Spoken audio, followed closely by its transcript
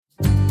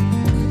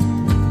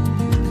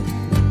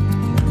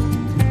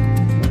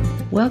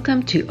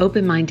Welcome to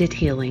Open-Minded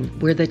Healing,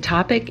 where the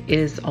topic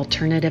is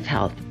alternative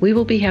health. We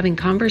will be having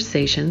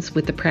conversations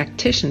with the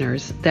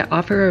practitioners that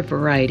offer a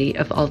variety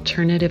of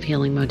alternative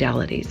healing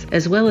modalities,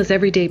 as well as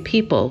everyday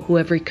people who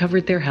have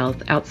recovered their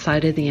health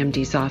outside of the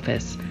MD's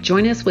office.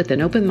 Join us with an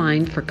open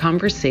mind for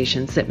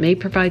conversations that may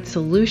provide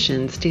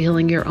solutions to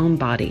healing your own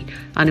body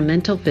on a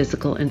mental,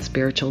 physical, and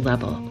spiritual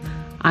level.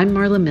 I'm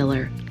Marla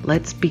Miller.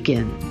 Let's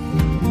begin.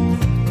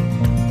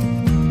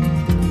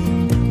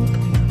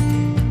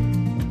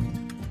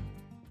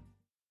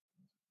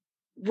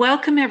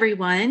 Welcome,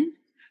 everyone.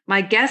 My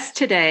guest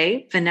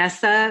today,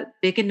 Vanessa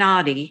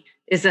Biginotti,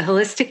 is a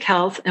holistic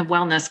health and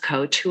wellness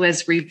coach who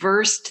has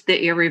reversed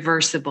the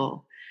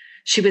irreversible.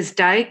 She was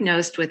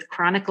diagnosed with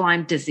chronic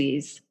Lyme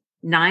disease,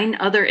 9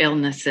 other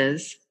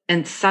illnesses,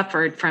 and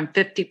suffered from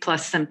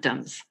 50-plus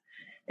symptoms.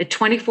 At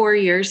 24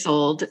 years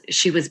old,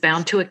 she was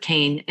bound to a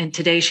cane, and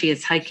today she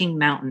is hiking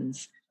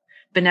mountains.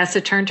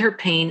 Vanessa turned her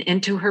pain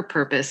into her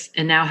purpose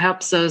and now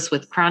helps those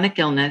with chronic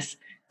illness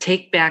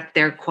take back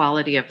their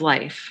quality of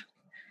life.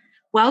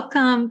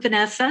 Welcome,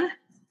 Vanessa.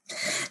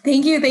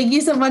 Thank you. Thank you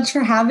so much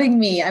for having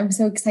me. I'm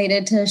so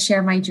excited to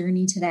share my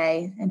journey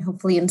today and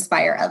hopefully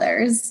inspire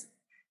others.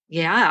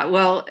 Yeah,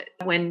 well,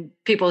 when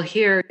people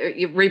hear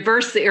you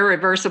reverse the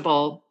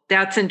irreversible,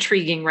 that's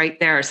intriguing right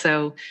there.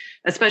 So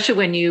especially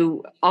when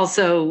you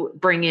also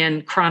bring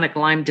in chronic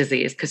Lyme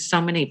disease, because so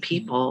many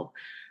people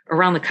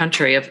around the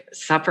country have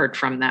suffered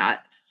from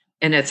that,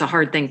 and it's a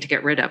hard thing to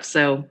get rid of.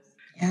 So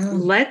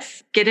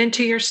Let's get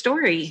into your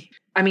story.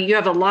 I mean, you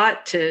have a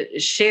lot to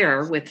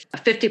share with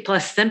 50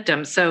 plus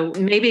symptoms. So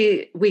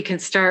maybe we can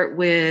start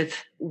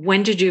with,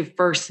 when did you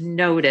first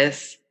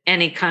notice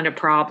any kind of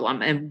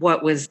problem and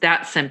what was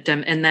that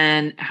symptom? And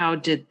then how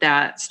did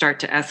that start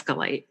to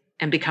escalate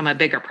and become a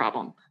bigger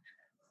problem?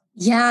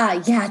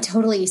 Yeah,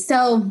 totally.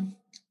 So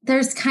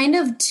there's kind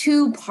of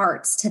 2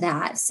 parts to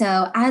that.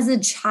 So as a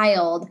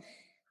child,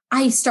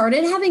 I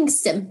started having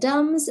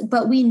symptoms,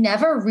 but we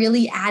never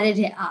really added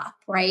it up,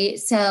 right?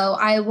 So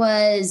I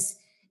was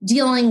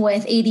dealing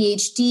with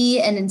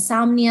ADHD and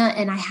insomnia,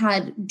 and I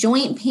had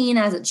joint pain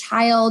as a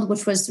child,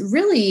 which was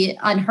really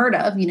unheard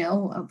of,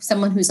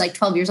 someone who's like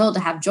 12 years old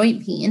to have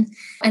joint pain.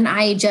 And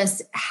I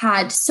just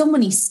had so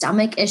many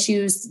stomach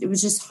issues. It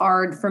was just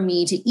hard for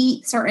me to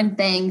eat certain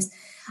things.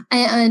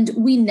 And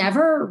we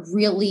never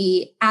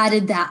really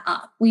added that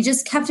up. We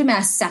just kept them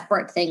as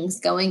separate things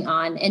going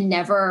on and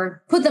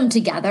never put them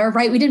together,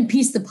 right? We didn't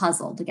piece the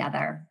puzzle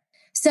together.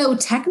 So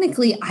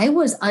technically, I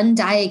was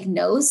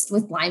undiagnosed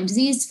with Lyme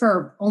disease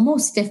for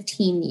almost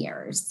 15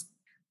 years.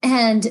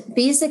 And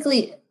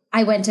basically,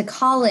 I went to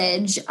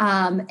college.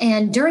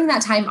 And during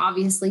that time,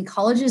 obviously,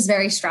 college is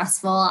very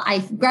stressful. I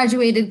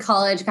graduated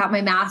college, got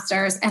my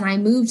master's, and I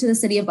moved to the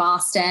city of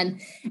Boston.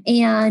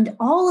 And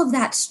all of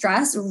that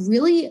stress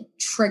really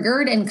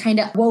triggered and kind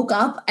of woke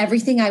up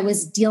everything I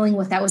was dealing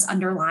with that was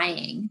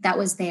underlying, that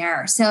was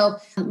there. So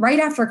right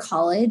after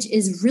college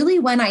is really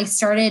when I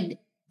started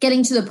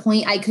getting to the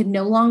point I could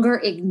no longer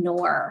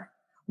ignore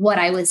what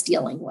I was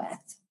dealing with.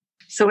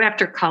 So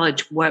after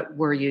college, what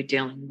were you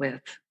dealing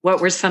with? What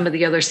were some of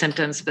the other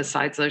symptoms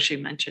besides those you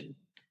mentioned?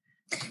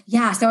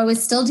 Yeah, so I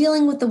was still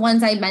dealing with the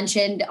ones I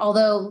mentioned,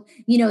 although,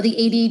 the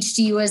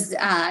ADHD was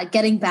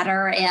getting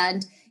better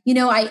and,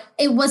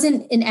 it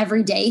wasn't an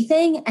everyday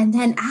thing. And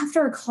then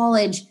after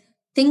college,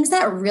 things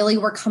that really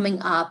were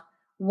coming up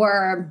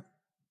were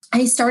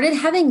I started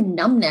having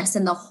numbness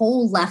in the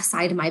whole left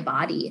side of my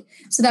body.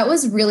 So that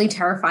was really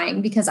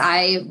terrifying because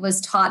I was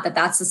taught that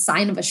that's a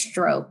sign of a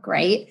stroke,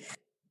 right?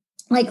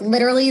 Like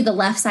literally the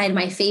left side of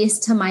my face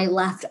to my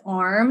left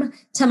arm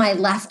to my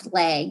left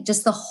leg,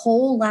 just the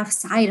whole left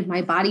side of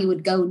my body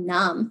would go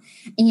numb.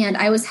 And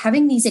I was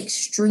having these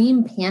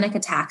extreme panic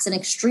attacks and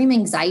extreme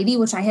anxiety,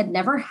 which I had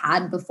never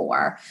had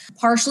before.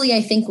 Partially,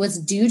 I think, was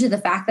due to the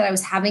fact that I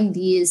was having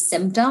these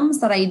symptoms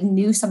that I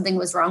knew something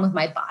was wrong with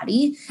my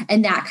body.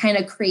 And that kind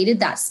of created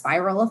that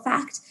spiral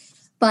effect.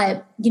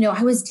 But,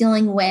 I was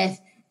dealing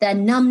with the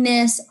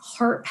numbness,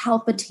 heart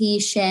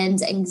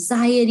palpitations,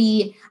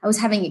 anxiety. I was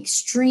having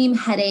extreme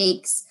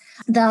headaches.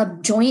 The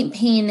joint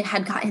pain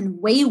had gotten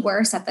way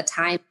worse at the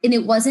time. And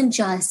it wasn't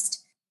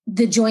just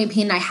the joint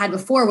pain I had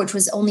before, which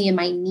was only in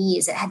my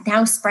knees. It had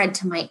now spread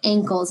to my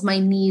ankles, my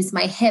knees,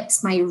 my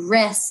hips, my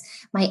wrists,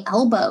 my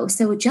elbow.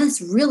 So it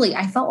just really,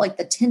 I felt like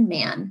the Tin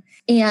Man.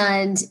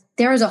 And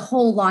there was a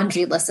whole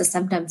laundry list of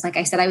symptoms. Like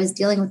I said, I was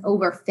dealing with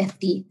over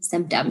 50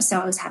 symptoms.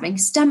 So I was having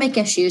stomach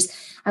issues.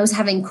 I was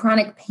having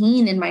chronic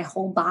pain in my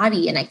whole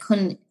body and I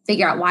couldn't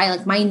figure out why.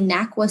 Like my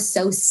neck was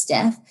so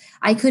stiff,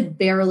 I could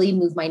barely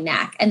move my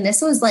neck. And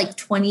this was like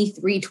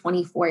 23,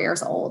 24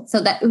 years old.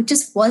 So that it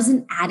just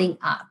wasn't adding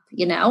up,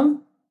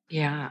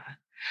 Yeah.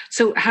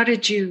 So how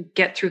did you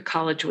get through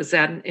college? Was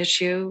that an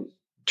issue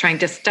trying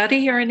to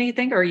study or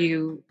anything, or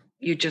you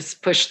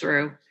just pushed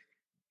through?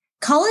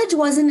 College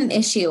wasn't an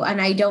issue.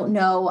 And I don't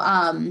know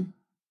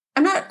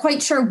I'm not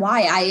quite sure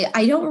why.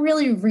 I don't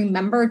really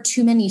remember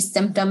too many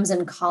symptoms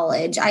in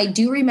college. I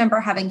do remember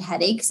having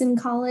headaches in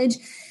college.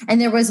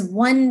 And there was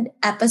one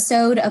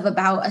episode of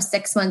about a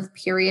 6-month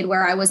period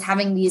where I was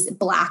having these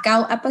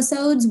blackout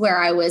episodes where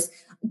I was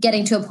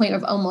getting to a point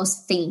of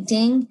almost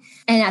fainting.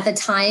 And at the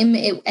time,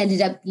 it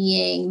ended up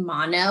being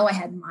mono. I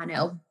had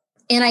mono.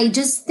 And I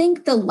just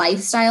think the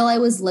lifestyle I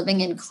was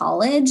living in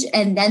college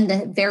and then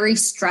the very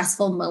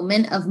stressful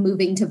moment of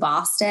moving to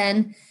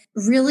Boston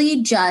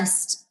really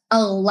just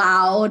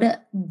allowed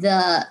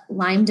the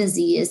Lyme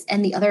disease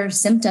and the other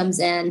symptoms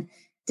and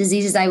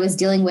diseases I was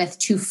dealing with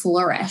to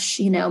flourish.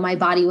 You know, my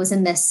body was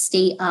in this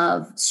state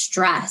of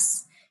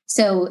stress.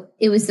 So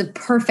it was the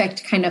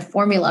perfect kind of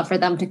formula for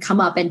them to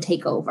come up and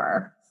take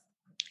over.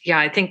 Yeah,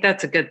 I think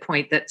that's a good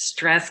point, that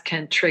stress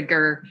can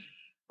trigger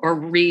or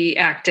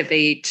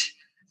reactivate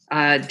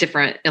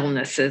different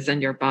illnesses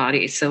in your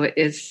body. So it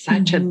is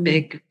such a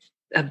big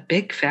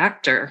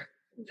factor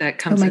that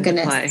comes into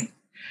play.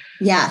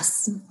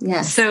 Yes.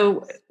 Yes.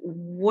 So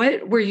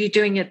what were you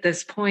doing at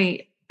this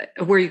point?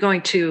 Were you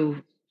going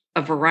to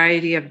a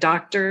variety of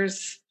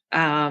doctors?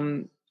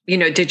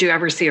 Did you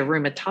ever see a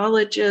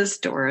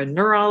rheumatologist or a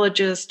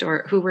neurologist,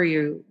 or who were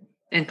you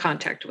in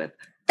contact with?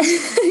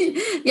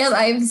 Yes,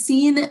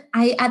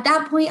 at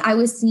that point, I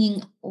was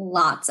seeing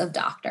lots of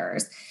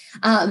doctors,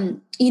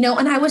 and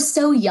I was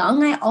so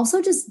young. I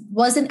also just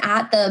wasn't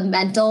at the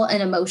mental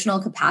and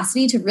emotional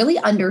capacity to really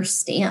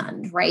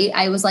understand, right?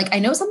 I was like, I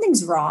know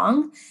something's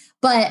wrong,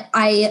 but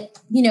I,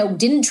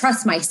 didn't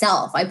trust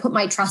myself. I put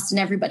my trust in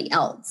everybody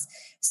else.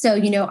 So,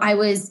 I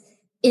was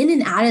in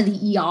and out of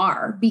the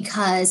ER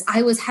because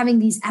I was having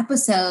these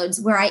episodes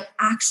where I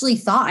actually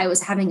thought I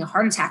was having a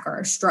heart attack or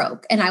a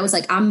stroke. And I was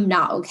like, I'm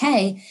not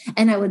okay.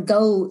 And I would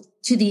go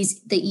to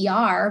the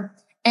ER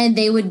and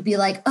they would be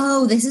like,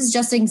 oh, this is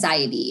just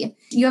anxiety.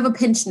 You have a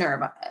pinched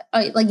nerve.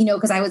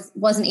 Because I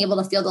wasn't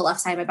able to feel the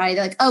left side of my body.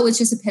 They're like, oh, it's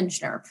just a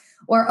pinched nerve.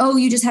 Or, oh,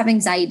 you just have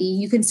anxiety.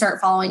 You can start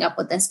following up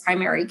with this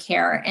primary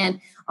care and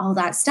all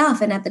that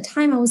stuff. And at the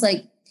time I was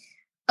like,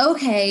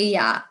 okay,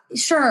 yeah,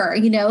 sure.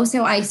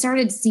 So I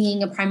started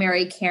seeing a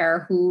primary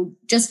care who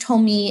just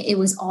told me it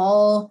was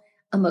all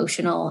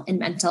emotional and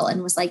mental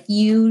and was like,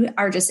 you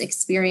are just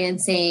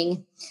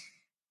experiencing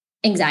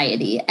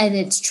anxiety and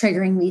it's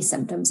triggering these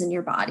symptoms in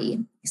your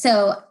body.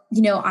 So,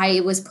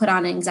 I was put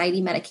on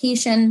anxiety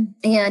medication.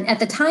 And at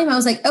the time I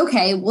was like,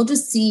 okay, we'll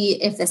just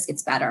see if this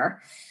gets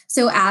better.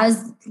 So I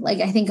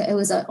think it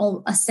was a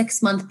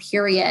 6-month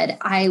period,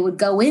 I would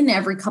go in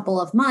every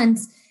couple of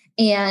months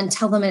and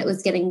tell them it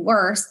was getting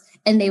worse.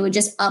 And they would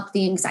just up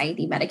the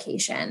anxiety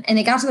medication. And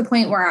it got to the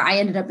point where I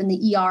ended up in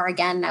the ER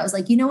again. And I was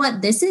like, you know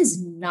what? This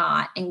is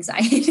not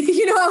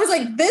anxiety. I was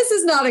like, this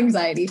is not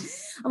anxiety.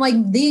 I'm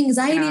like, the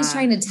anxiety is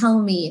trying to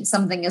tell me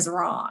something is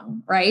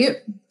wrong. Right.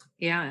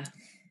 Yeah.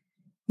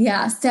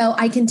 Yeah. So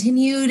I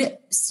continued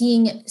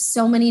seeing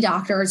so many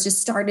doctors,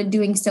 just started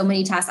doing so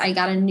many tests. I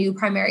got a new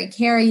primary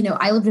care.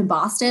 I lived in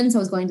Boston, so I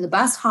was going to the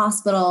best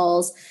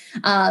hospitals.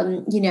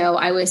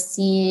 I was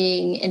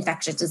seeing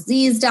infectious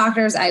disease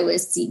doctors. I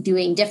was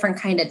doing different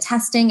kind of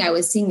testing. I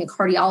was seeing a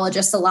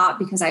cardiologist a lot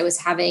because I was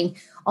having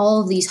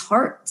all of these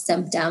heart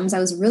symptoms. I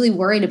was really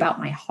worried about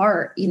my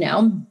heart,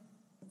 and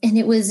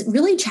it was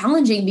really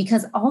challenging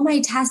because all my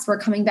tests were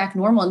coming back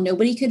normal.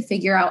 Nobody could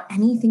figure out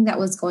anything that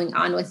was going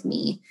on with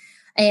me.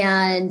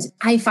 And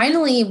I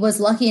finally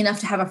was lucky enough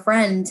to have a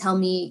friend tell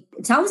me,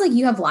 it sounds like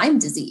you have Lyme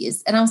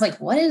disease. And I was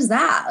like, what is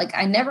that? Like,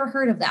 I never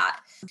heard of that.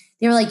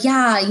 They were like,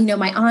 yeah,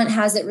 my aunt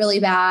has it really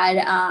bad.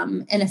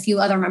 And a few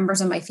other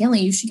members of my family,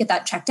 you should get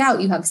that checked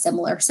out. You have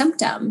similar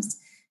symptoms.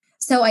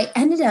 So I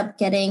ended up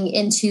getting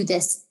into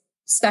this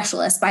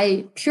specialist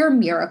by pure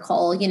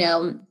miracle.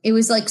 It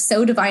was like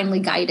so divinely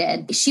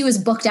guided. She was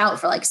booked out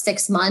for like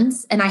 6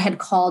 months and I had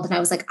called and I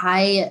was like,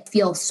 I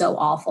feel so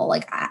awful.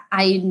 Like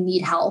I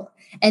need help.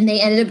 And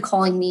they ended up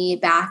calling me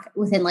back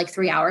within like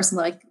 3 hours and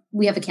like,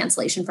 we have a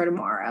cancellation for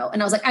tomorrow.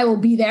 And I was like, I will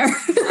be there.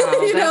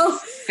 Oh,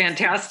 that's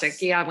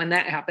fantastic. Yeah. When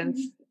that happens.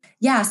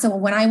 Yeah. So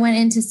when I went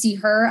in to see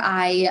her,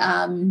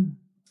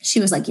 she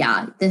was like,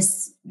 yeah,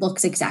 this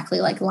looks exactly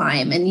like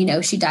Lyme. And,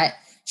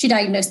 she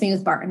diagnosed me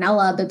with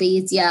Bartonella,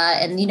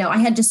 Babesia. And, I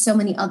had just so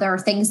many other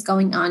things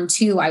going on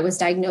too. I was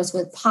diagnosed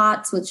with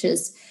POTS, which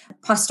is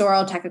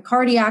postural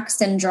tachycardiac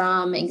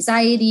syndrome,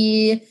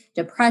 anxiety,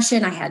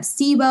 depression. I had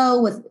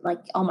SIBO with like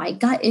all my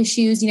gut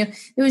issues. It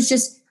was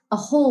just a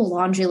whole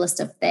laundry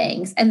list of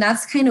things. And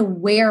that's kind of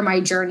where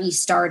my journey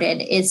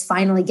started, is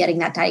finally getting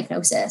that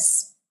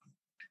diagnosis.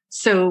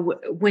 So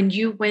when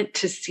you went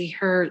to see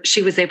her,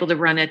 she was able to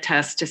run a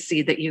test to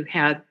see that you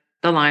had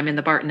the Lyme and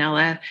the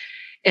Bartonella.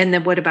 And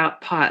then what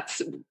about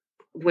POTS?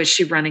 Was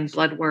she running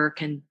blood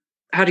work? And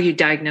how do you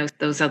diagnose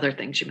those other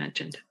things you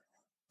mentioned?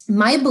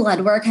 My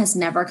blood work has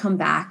never come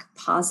back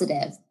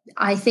positive.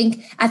 I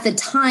think at the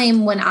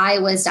time when I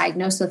was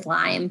diagnosed with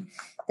Lyme,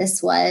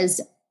 this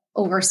was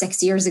over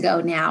 6 years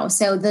ago now.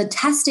 So the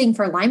testing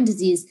for Lyme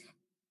disease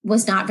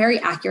was not very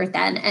accurate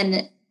then.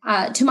 And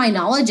to my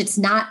knowledge, it's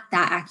not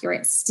that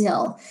accurate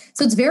still.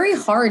 So it's very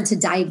hard to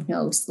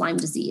diagnose Lyme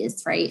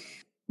disease, right?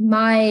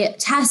 my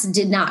test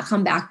did not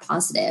come back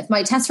positive.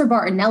 My test for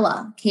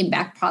Bartonella came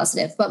back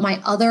positive, but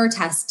my other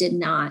test did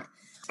not.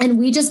 And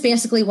we just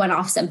basically went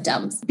off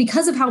symptoms.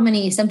 Because of how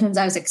many symptoms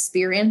I was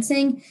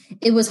experiencing,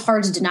 it was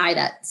hard to deny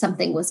that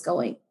something was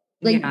going.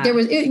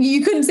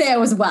 You couldn't say I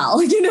was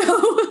well,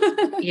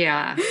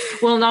 Yeah.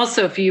 Well, and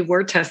also if you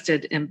were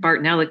tested and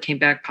Bartonella came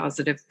back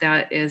positive,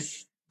 that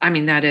is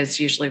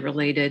usually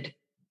related,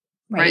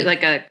 right?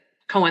 Like a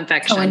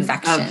co-infection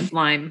of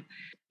Lyme.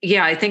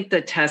 Yeah, I think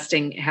the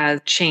testing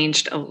has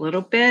changed a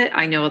little bit.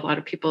 I know a lot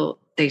of people,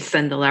 they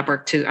send the lab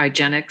work to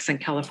IGeneX in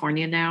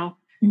California now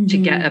to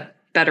get a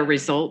better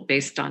result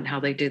based on how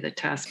they do the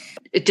test.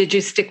 Did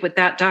you stick with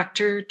that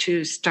doctor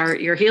to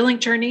start your healing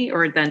journey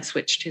or then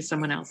switch to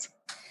someone else?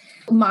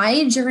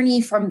 My journey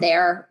from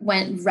there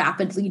went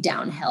rapidly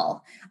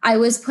downhill. I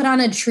was put on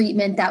a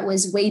treatment that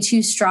was way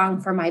too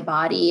strong for my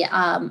body.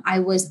 I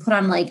was put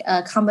on like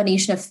a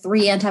combination of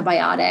 3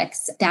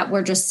 antibiotics that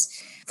were just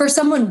for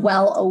someone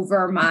well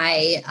over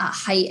my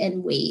height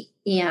and weight.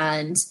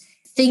 And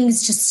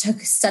things just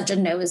took such a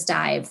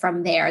nosedive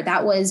from there.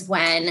 That was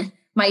when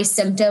my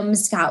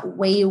symptoms got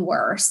way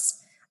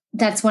worse.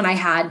 That's when I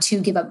had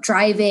to give up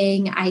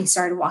driving. I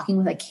started walking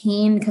with a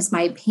cane because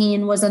my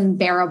pain was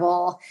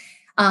unbearable.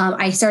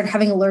 I started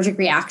having allergic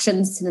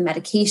reactions to the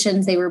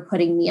medications they were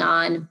putting me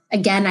on.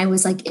 Again, I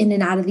was like in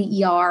and out of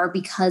the ER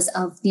because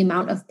of the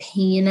amount of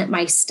pain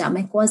my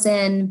stomach was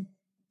in.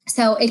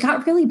 So it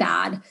got really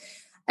bad.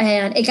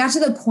 And it got to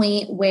the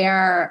point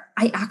where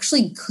I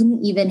actually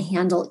couldn't even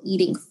handle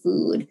eating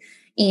food.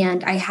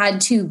 And I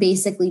had to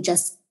basically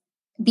just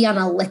be on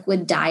a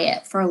liquid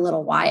diet for a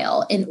little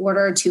while in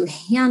order to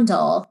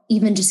handle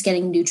even just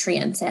getting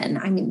nutrients in.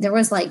 I mean, there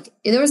was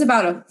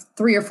about a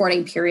 3 or 4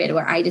 day period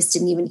where I just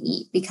didn't even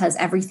eat because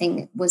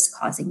everything was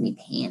causing me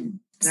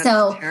pain. That's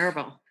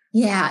terrible.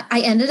 Yeah,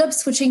 I ended up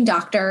switching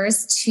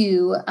doctors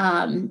to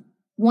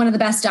one of the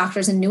best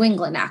doctors in New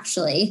England,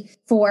 actually,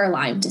 for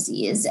Lyme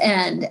disease.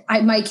 And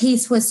my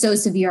case was so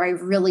severe, I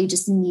really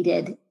just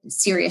needed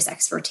serious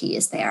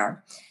expertise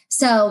there.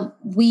 So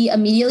we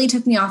immediately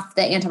took me off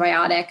the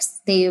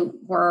antibiotics. They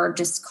were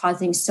just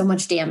causing so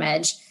much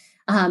damage.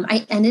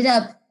 I ended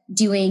up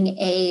doing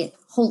a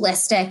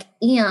holistic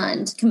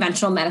and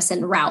conventional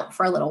medicine route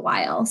for a little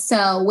while.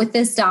 So with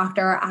this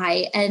doctor,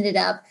 I ended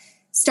up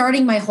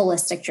starting my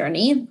holistic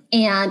journey,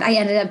 and I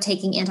ended up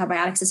taking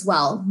antibiotics as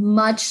well,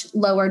 much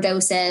lower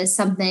doses,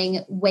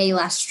 something way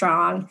less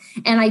strong.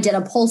 And I did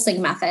a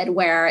pulsing method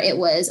where it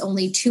was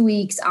only 2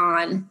 weeks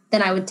on,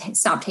 then I would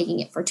stop taking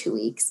it for 2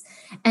 weeks.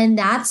 And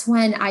that's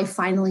when I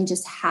finally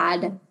just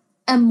had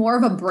a more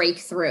of a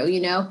breakthrough.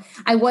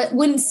 I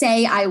wouldn't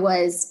say I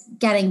was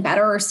getting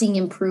better or seeing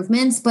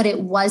improvements, but it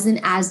wasn't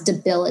as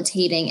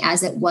debilitating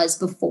as it was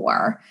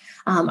before.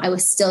 I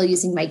was still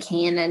using my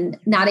cane and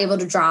not able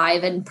to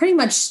drive and pretty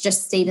much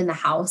just stayed in the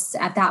house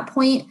at that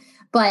point.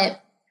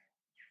 But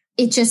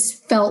it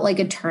just felt like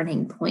a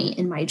turning point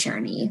in my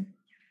journey.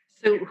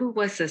 So who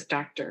was this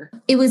doctor?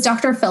 It was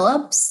Dr.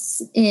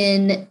 Phillips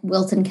in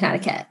Wilton,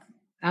 Connecticut.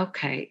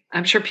 Okay.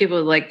 I'm sure people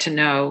would like to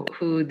know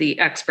who the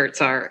experts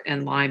are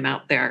in Lyme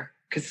out there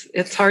because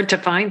it's hard to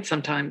find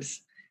sometimes.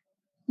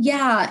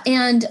 Yeah.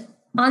 And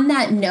on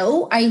that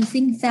note, I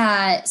think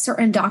that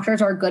certain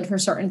doctors are good for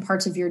certain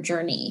parts of your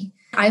journey.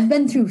 I've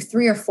been through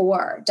 3 or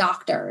 4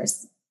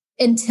 doctors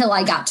until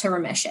I got to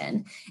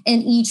remission.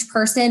 And each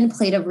person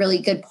played a really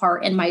good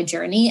part in my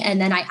journey. And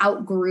then I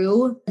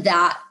outgrew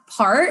that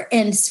part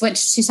and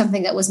switched to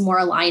something that was more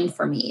aligned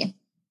for me.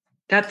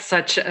 That's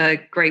such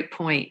a great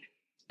point.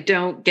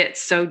 Don't get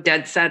so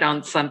dead set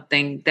on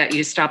something that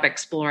you stop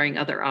exploring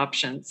other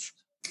options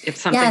if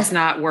something's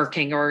not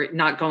working or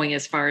not going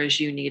as far as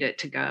you need it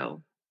to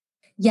go.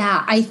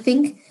 Yeah, I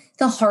think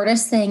the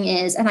hardest thing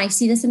is, and I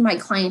see this in my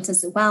clients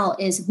as well,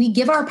 is we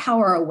give our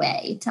power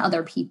away to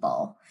other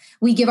people.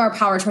 We give our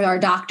power to our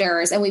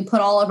doctors and we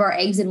put all of our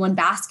eggs in one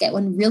basket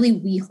when really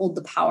we hold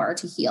the power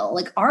to heal.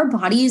 Like our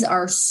bodies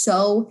are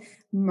so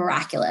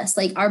miraculous.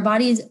 Like our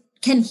bodies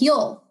can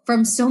heal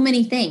from so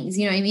many things,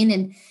 you know what I mean?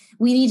 And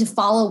we need to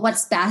follow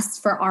what's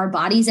best for our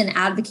bodies and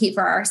advocate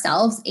for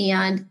ourselves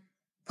and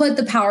put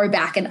the power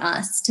back in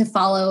us to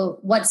follow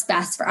what's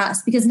best for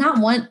us, because not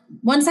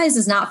one size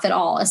does not fit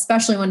all,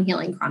 especially when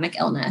healing chronic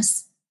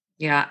illness.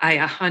 Yeah, I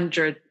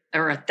 100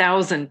 or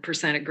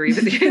 1,000% agree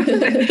with you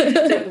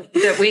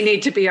that we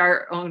need to be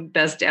our own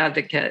best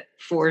advocate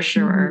for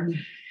sure. Mm-hmm.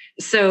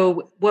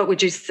 So what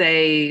would you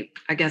say,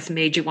 I guess,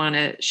 made you want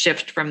to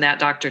shift from that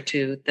doctor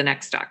to the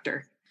next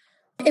doctor?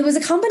 It was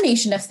a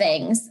combination of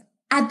things.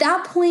 At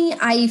that point,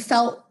 I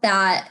felt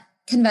that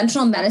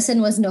conventional medicine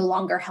was no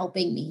longer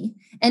helping me.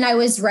 And I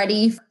was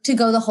ready to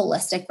go the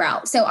holistic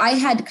route. So I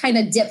had kind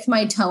of dipped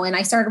my toe in.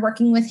 I started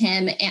working with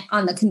him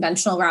on the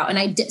conventional route. And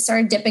I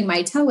started dipping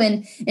my toe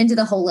into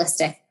the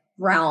holistic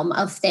realm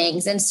of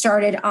things and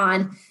started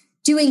on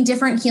doing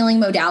different healing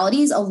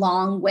modalities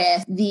along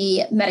with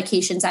the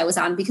medications I was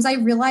on, because I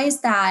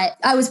realized that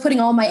I was putting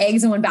all my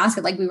eggs in one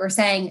basket, like we were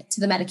saying, to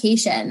the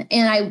medication.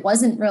 And I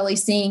wasn't really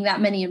seeing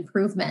that many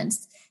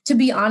improvements. To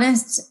be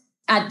honest,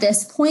 at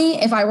this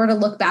point, if I were to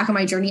look back on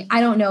my journey,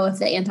 I don't know if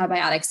the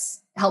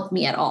antibiotics helped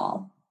me at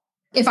all.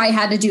 If I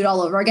had to do it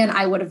all over again,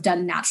 I would have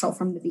done natural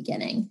from the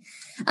beginning.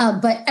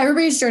 But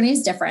everybody's journey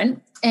is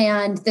different.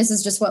 And this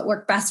is just what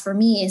worked best for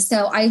me.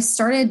 So I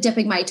started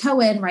dipping my toe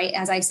in, right,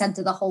 as I said,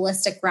 to the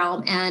holistic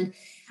realm. And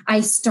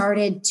I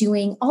started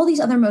doing all these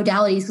other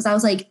modalities because I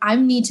was like, I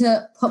need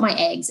to put my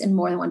eggs in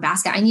more than one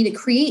basket. I need to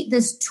create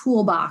this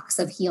toolbox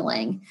of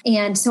healing.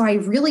 And so I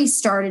really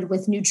started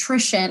with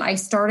nutrition. I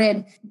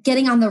started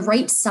getting on the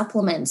right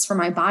supplements for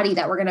my body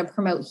that were going to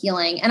promote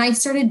healing. And I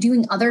started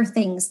doing other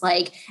things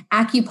like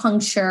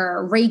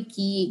acupuncture,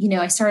 Reiki.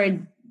 I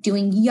started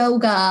doing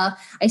yoga.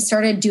 I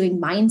started doing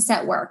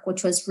mindset work,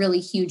 which was really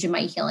huge in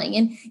my healing.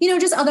 And,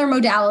 just other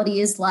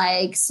modalities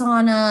like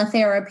sauna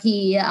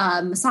therapy,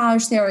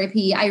 massage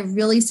therapy. I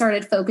really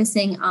started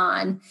focusing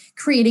on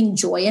creating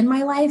joy in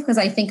my life because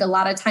I think a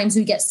lot of times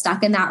we get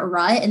stuck in that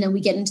rut and then we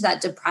get into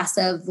that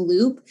depressive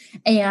loop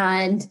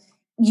and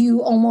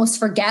you almost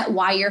forget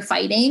why you're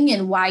fighting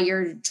and why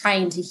you're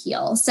trying to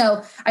heal.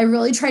 So I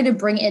really try to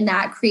bring in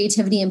that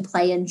creativity and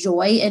play and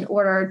joy in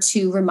order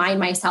to remind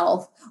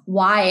myself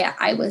why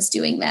I was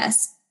doing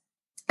this.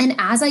 And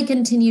as I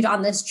continued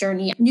on this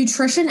journey,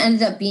 nutrition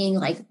ended up being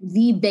like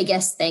the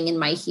biggest thing in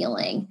my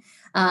healing.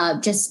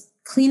 Just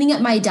cleaning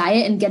up my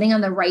diet and getting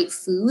on the right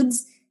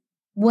foods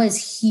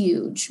was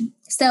huge.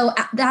 So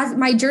that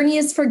my journey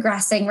is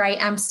progressing, right?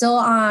 I'm still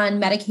on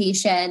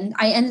medication.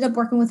 I ended up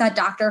working with that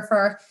doctor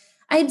for,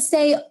 I'd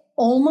say,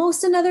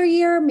 almost another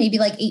year, maybe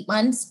like 8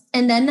 months.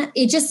 And then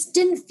it just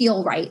didn't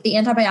feel right. The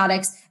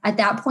antibiotics at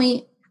that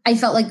point, I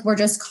felt like were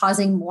just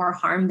causing more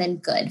harm than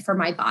good for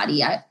my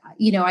body.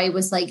 I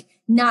was like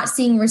not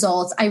seeing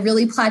results. I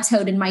really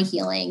plateaued in my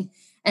healing.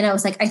 And I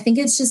was like, I think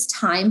it's just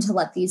time to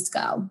let these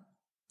go.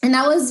 And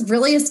that was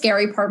really a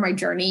scary part of my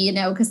journey,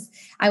 because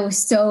I was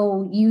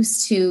so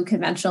used to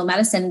conventional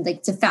medicine.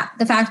 Like the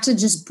fact to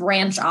just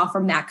branch off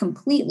from that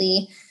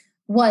completely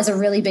was a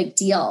really big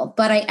deal.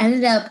 But I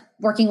ended up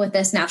working with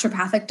this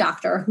naturopathic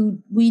doctor who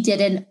we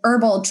did an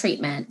herbal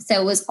treatment.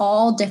 So it was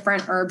all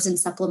different herbs and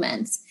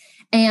supplements.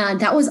 And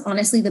that was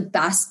honestly the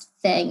best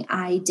thing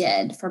I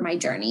did for my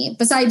journey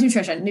besides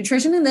nutrition.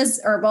 Nutrition and this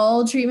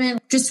herbal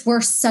treatment just were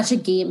such a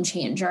game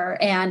changer.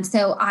 And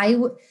so I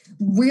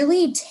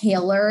really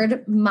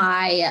tailored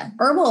my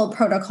herbal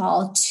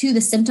protocol to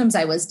the symptoms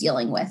I was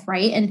dealing with,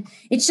 right? And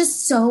it's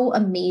just so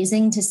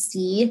amazing to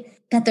see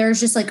that there's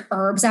just like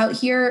herbs out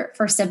here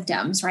for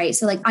symptoms, right?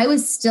 So like I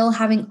was still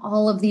having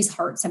all of these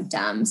heart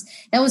symptoms.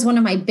 That was one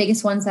of my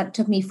biggest ones that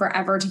took me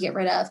forever to get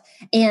rid of.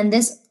 And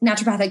this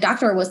naturopathic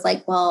doctor was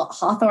like, well,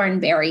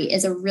 hawthorn berry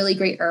is a really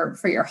great herb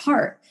for your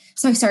heart.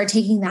 So I started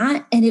taking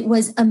that and it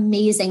was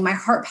amazing. My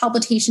heart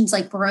palpitations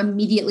were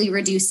immediately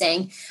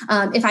reducing.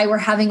 If I were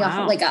having a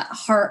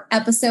heart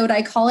episode,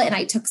 I call it, and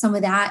I took some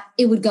of that,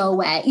 it would go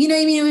away. You know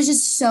what I mean? It was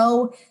just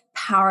so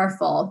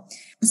powerful.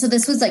 So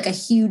this was like a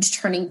huge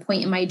turning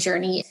point in my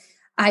journey.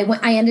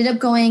 I ended up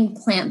going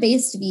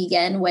plant-based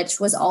vegan, which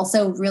was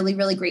also really,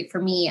 really great for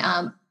me.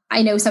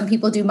 I know some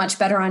people do much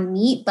better on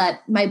meat,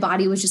 but my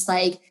body was just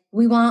like,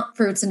 we want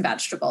fruits and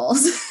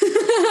vegetables.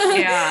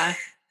 Yeah.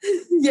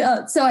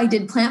 Yeah. So I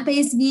did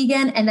plant-based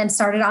vegan and then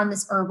started on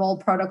this herbal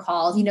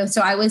protocol,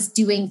 so I was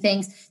doing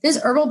things. This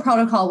herbal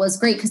protocol was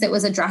great because it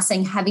was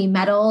addressing heavy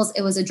metals.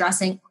 It was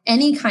addressing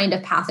any kind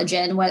of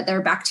pathogen, whether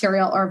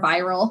bacterial or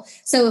viral.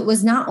 So it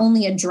was not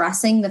only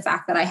addressing the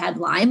fact that I had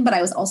Lyme, but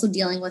I was also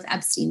dealing with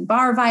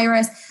Epstein-Barr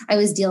virus. I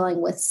was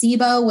dealing with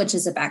SIBO, which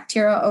is a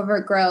bacterial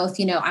overgrowth.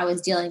 I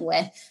was dealing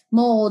with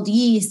mold,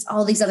 yeast,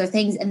 all these other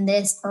things. And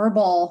this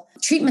herbal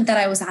treatment that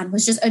I was on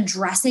was just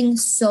addressing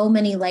so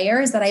many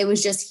layers that I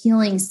was just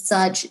healing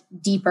such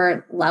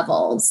deeper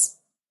levels.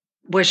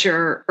 Was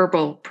your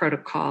herbal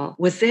protocol,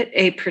 was it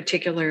a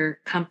particular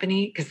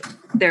company? Because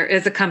there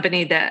is a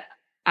company that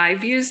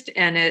I've used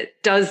and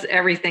it does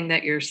everything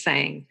that you're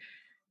saying.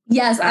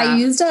 Yes, I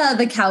used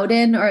the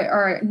Cowden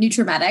or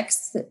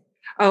Nutrimetics.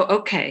 Oh,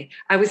 okay.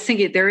 I was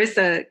thinking there is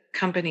a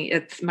company,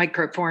 it's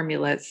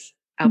Microformulas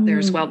out there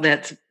as well.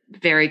 That's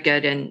very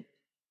good. And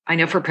I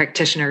know for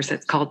practitioners,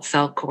 it's called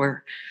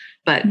Cellcore,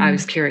 but I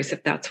was curious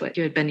if that's what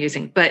you had been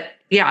using. But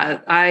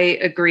yeah, I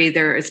agree.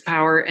 There is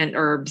power in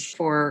herbs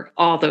for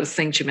all those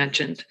things you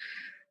mentioned,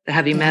 the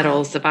heavy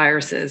metals, the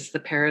viruses, the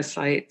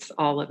parasites,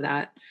 all of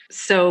that.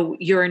 So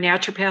your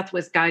naturopath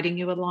was guiding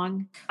you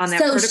along on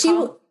that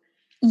protocol?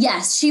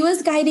 Yes, she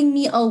was guiding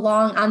me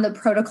along on the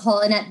protocol.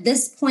 And at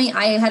this point,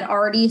 I had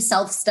already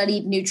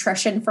self-studied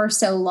nutrition for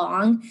so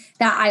long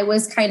that I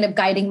was kind of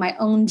guiding my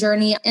own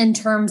journey in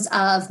terms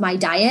of my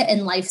diet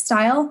and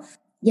lifestyle.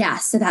 Yeah,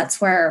 so that's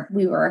where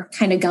we were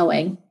kind of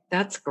going.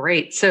 That's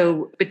great.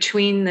 So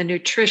between the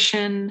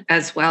nutrition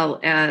as well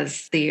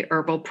as the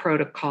herbal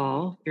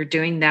protocol, you're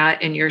doing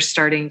that and you're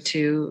starting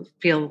to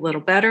feel a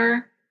little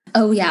better?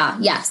 Oh, yeah.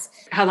 Yes.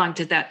 How long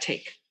did that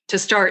take to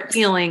start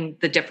feeling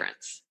the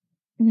difference?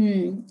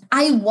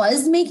 I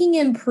was making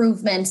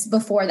improvements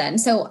before then.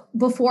 So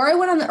before I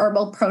went on the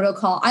herbal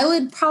protocol, I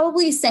would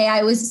probably say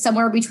I was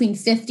somewhere between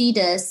 50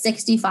 to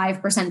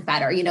 65%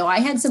 better. I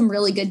had some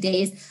really good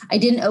days. I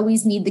didn't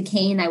always need the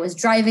cane. I was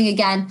driving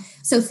again.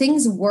 So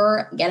things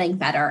were getting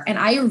better. And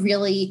I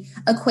really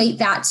equate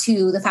that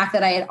to the fact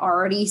that I had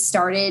already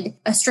started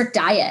a strict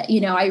diet.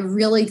 I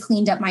really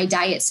cleaned up my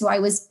diet. So I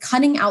was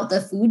cutting out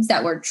the foods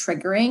that were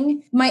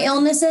triggering my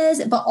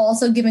illnesses, but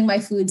also giving my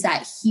foods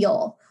that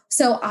heal.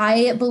 So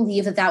I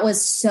believe that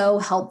was so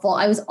helpful.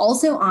 I was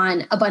also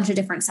on a bunch of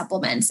different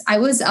supplements. I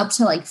was up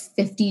to like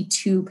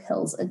 52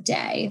 pills a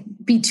day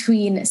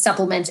between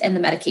supplements and the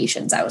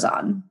medications I was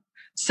on.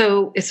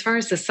 So as far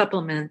as the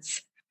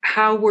supplements,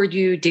 how were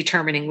you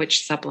determining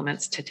which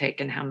supplements to take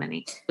and how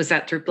many? Was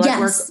that through blood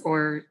work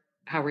or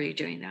how were you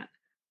doing that?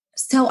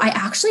 So I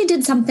actually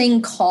did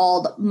something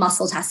called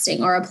muscle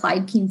testing or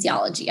applied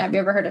kinesiology. Have you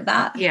ever heard of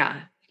that?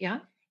 Yeah.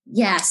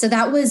 Yeah. So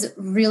that was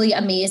really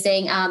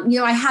amazing.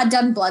 I had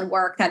done blood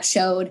work that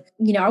showed,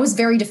 I was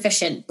very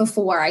deficient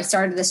before I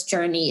started this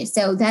journey.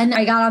 So then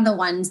I got on the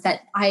ones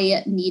that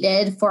I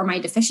needed for my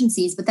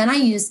deficiencies. But then I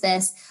used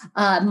this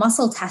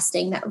muscle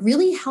testing that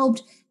really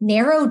helped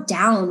narrow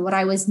down what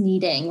I was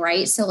needing.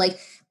 Right. So like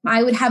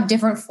I would have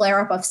different flare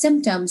up of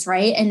symptoms,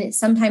 right? And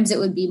sometimes it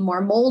would be more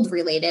mold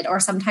related, or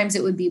sometimes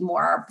it would be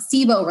more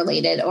SIBO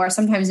related, or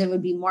sometimes it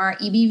would be more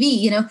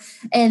EBV,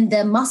 and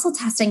the muscle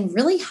testing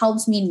really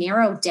helped me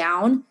narrow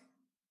down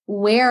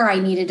where I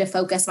needed to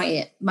focus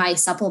my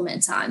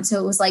supplements on. So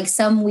it was like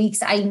some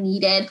weeks I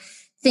needed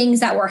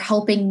things that were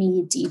helping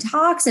me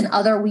detox, and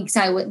other weeks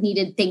I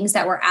needed things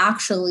that were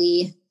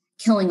actually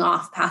killing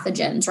off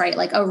pathogens, right?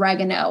 Like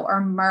oregano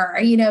or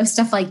myrrh,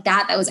 stuff like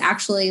that was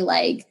actually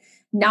like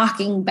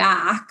knocking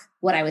back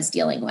what I was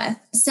dealing with.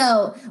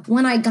 So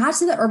when I got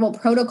to the herbal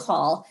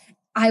protocol,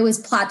 I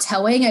was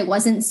plateauing. I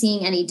wasn't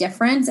seeing any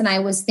difference. And I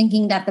was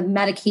thinking that the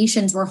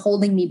medications were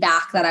holding me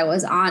back that I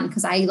was on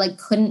because I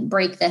couldn't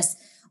break this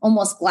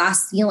almost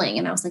glass ceiling.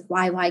 And I was like,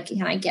 why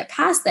can't I get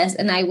past this?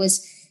 And I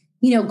was,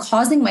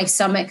 causing my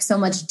stomach so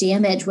much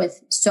damage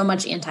with so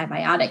much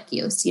antibiotic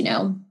use,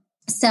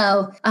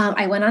 So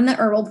I went on the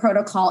herbal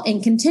protocol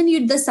and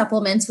continued the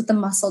supplements with the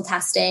muscle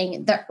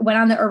testing, went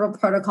on the herbal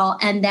protocol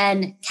and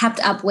then kept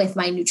up with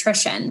my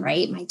nutrition,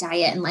 right? My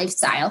diet and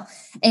lifestyle.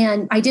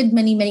 And I did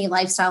many, many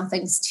lifestyle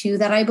things too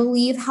that I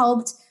believe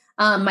helped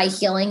my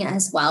healing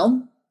as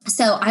well.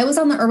 So I was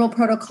on the herbal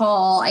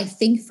protocol, I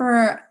think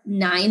for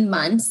 9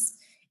 months.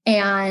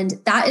 And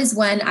that is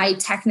when I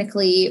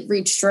technically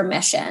reached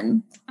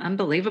remission.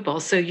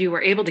 Unbelievable. So you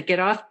were able to get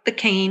off the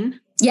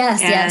cane.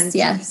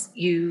 Yes.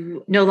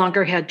 You no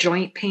longer had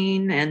joint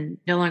pain and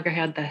no longer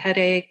had the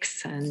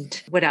headaches. And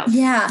what else?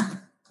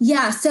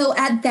 Yeah. So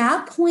at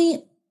that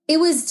point, it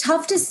was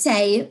tough to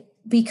say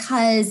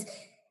because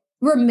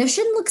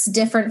remission looks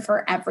different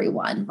for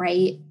everyone,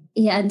 right?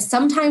 And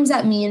sometimes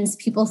that means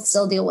people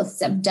still deal with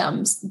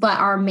symptoms, but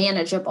are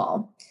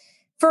manageable.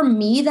 For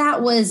me,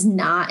 that was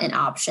not an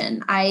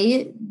option.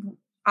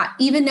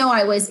 Even though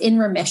I was in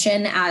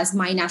remission, as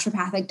my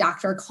naturopathic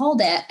doctor called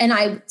it, and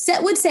I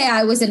would say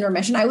I was in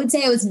remission, I would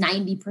say I was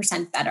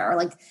 90% better,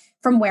 like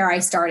from where I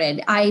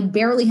started. I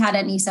barely had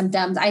any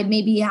symptoms. I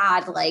maybe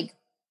had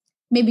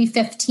maybe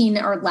 15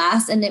 or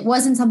less, and it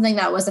wasn't something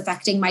that was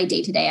affecting my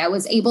day-to-day. I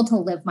was able to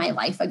live my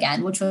life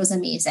again, which was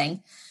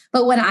amazing.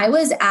 But when I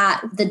was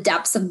at the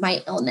depths of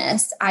my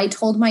illness, I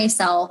told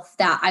myself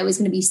that I was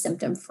going to be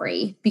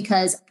symptom-free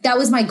because that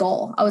was my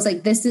goal. I was like,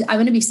 I'm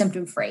going to be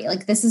symptom-free.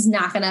 Like, this is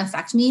not going to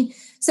affect me.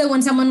 So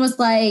when someone was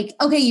like,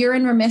 okay, you're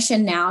in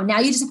remission now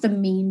you just have to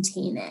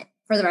maintain it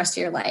for the rest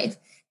of your life.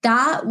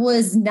 That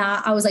was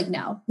not, I was like,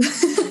 no,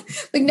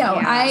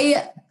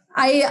 yeah.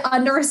 I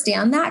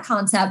understand that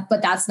concept,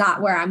 but that's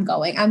not where I'm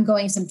going. I'm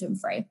going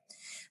symptom-free.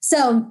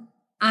 So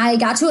I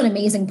got to an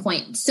amazing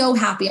point. So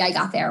happy I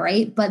got there,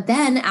 right? But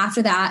then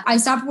after that, I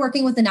stopped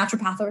working with the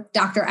naturopathic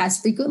doctor as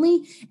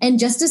frequently and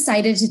just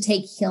decided to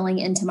take healing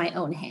into my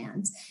own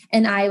hands.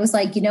 And I was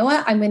like, you know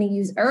what? I'm going to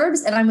use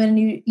herbs and I'm going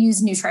to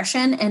use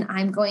nutrition and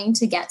I'm going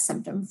to get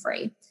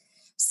symptom-free.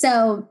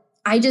 So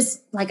I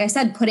just, like I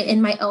said, put it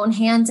in my own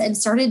hands and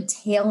started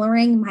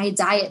tailoring my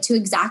diet to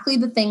exactly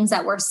the things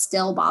that were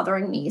still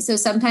bothering me. So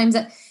sometimes,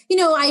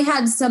 I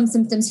had some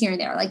symptoms here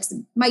and there, like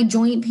my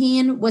joint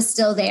pain was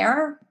still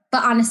there.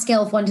 But on a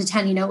scale of 1 to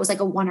 10, it was like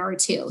a 1 or a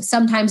 2.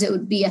 Sometimes it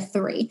would be a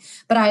 3.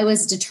 But I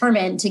was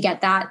determined to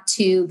get that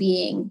to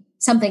being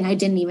something I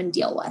didn't even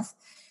deal with.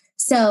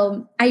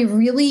 So I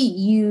really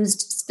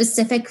used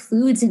specific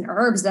foods and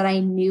herbs that I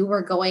knew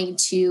were going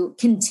to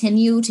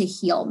continue to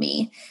heal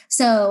me.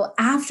 So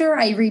after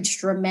I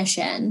reached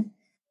remission,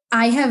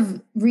 I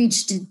have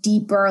reached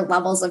deeper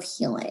levels of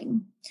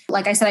healing.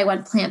 Like I said, I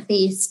went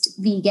plant-based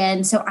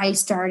vegan. So I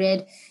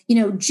started,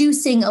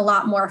 juicing a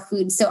lot more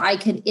food so I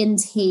could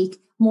intake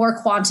more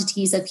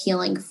quantities of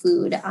healing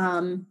food.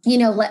 I'm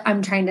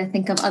trying to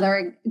think of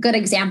other good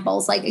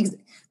examples. Like,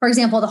 for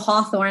example, the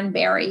hawthorn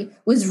berry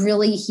was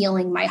really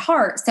healing my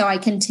heart. So I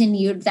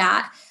continued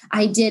that.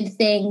 I did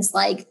things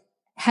like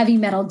heavy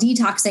metal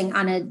detoxing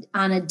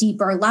on a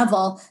deeper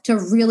level to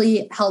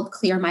really help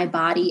clear my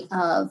body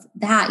of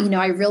that.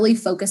 I really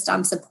focused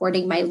on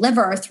supporting my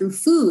liver through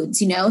foods,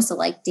 so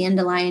like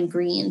dandelion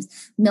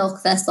greens,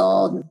 milk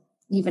thistle,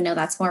 even though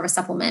that's more of a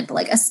supplement, but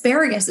like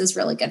asparagus is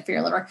really good for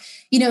your liver,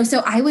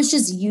 so I was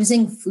just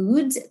using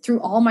foods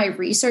through all my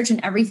research and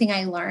everything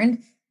I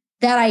learned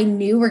that I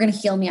knew were going to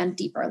heal me on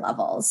deeper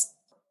levels.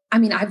 I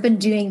mean, I've been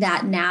doing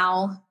that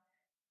now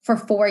for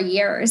 4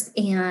 years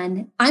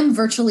and I'm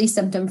virtually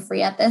symptom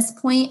free at this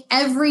point.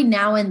 Every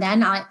now and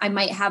then I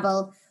might have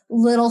a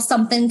little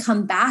something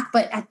come back,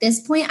 but at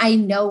this point I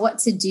know what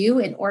to do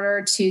in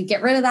order to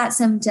get rid of that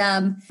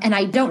symptom. And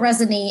I don't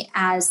resonate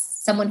as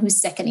someone who's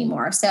sick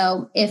anymore.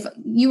 So if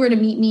you were to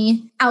meet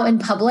me out in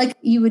public,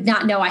 you would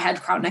not know I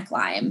had chronic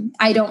Lyme.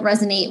 I don't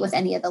resonate with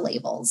any of the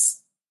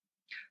labels.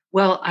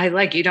 Well, I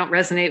like you don't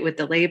resonate with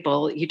the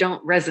label. You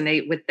don't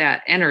resonate with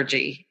that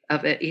energy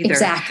of it either.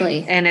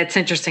 Exactly. And it's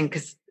interesting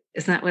because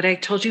isn't that what I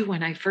told you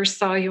when I first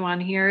saw you on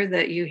here,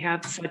 that you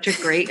have such a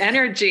great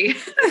energy?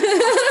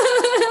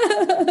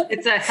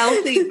 It's a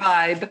healthy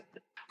vibe.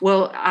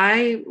 Well,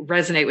 I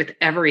resonate with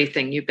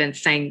everything you've been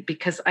saying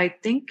because I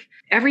think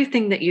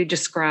everything that you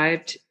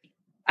described,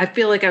 I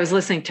feel like I was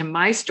listening to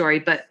my story,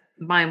 but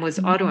mine was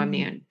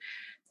autoimmune.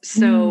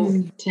 So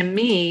to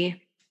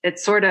me, it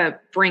sort of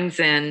brings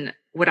in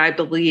what I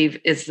believe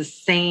is the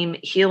same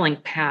healing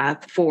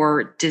path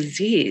for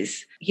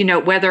disease,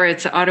 whether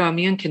it's an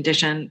autoimmune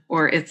condition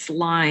or it's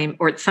Lyme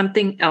or it's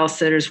something else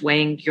that is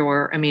weighing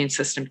your immune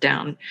system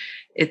down.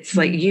 It's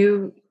like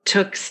you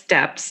took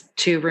steps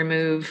to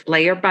remove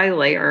layer by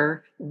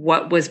layer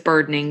what was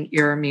burdening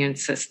your immune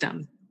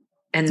system.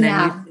 And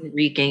then you can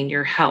regain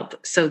your health.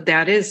 So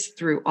that is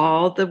through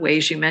all the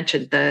ways you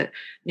mentioned, the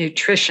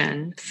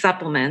nutrition,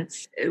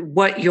 supplements,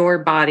 what your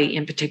body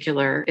in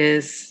particular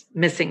is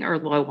missing or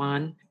low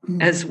on,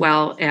 as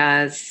well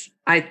as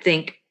I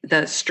think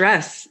the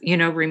stress,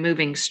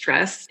 removing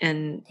stress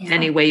in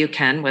any way you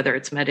can, whether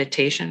it's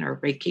meditation or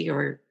Reiki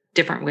or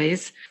different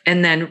ways,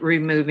 and then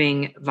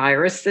removing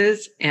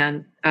viruses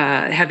and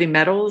heavy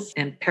metals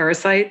and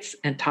parasites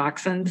and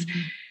toxins.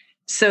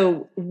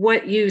 So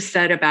what you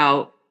said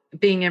about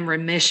being in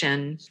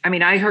remission, I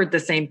mean, I heard the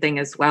same thing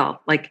as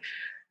well. Like,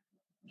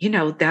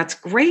 that's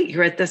great.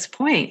 You're at this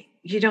point.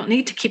 You don't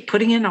need to keep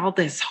putting in all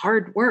this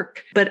hard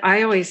work. But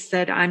I always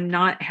said, I'm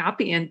not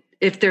happy. And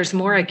if there's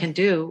more I can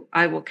do,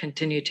 I will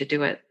continue to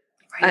do it.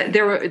 Right.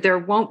 There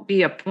won't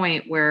be a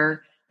point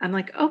where I'm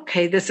like,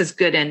 okay, this is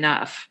good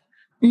enough.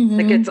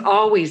 Like it's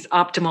always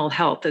optimal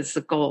health is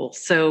the goal.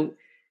 So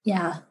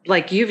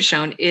like you've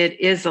shown, it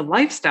is a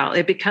lifestyle.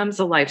 It becomes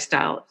a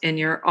lifestyle and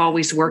you're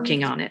always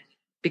working on it.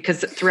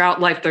 Because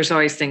throughout life, there's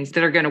always things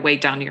that are going to weigh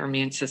down your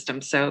immune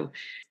system. So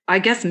I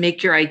guess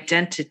make your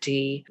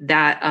identity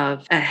that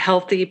of a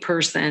healthy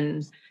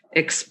person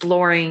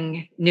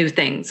exploring new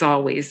things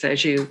always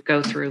as you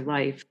go through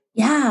life.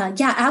 Yeah,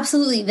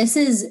 absolutely. This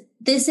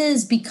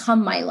has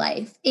become my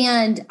life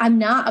and I'm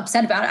not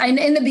upset about it. And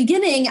in the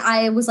beginning,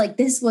 I was like,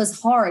 this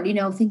was hard,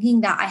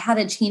 thinking that I had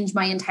to change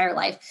my entire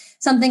life.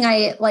 Something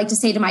I like to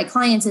say to my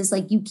clients is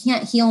like, you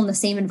can't heal in the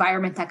same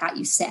environment that got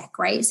you sick,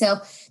 right? So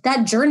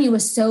that journey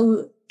was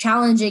so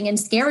challenging and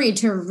scary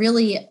to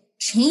really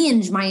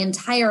change my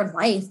entire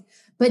life.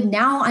 But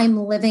now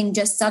I'm living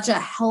just such a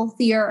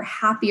healthier,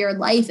 happier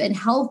life, and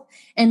health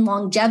and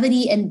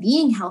longevity and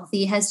being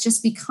healthy has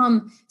just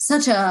become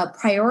such a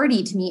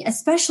priority to me,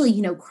 especially,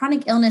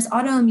 chronic illness,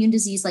 autoimmune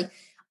disease. Like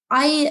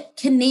I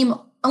can name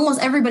almost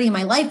everybody in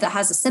my life that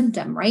has a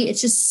symptom, right?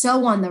 It's just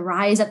so on the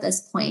rise at this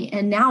point.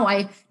 And now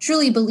I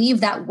truly believe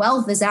that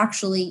wealth is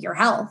actually your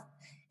health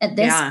at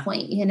this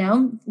point,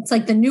 it's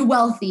like the new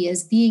wealthy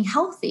is being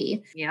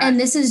healthy. And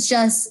this is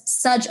just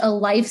such a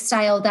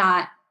lifestyle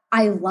that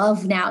I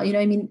love now.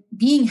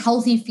 Being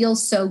healthy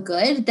feels so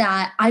good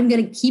that I'm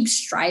going to keep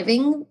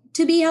striving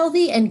to be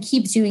healthy and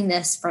keep doing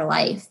this for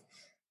life.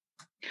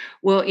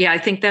 Well, I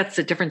think that's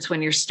the difference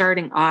when you're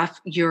starting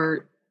off,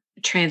 you're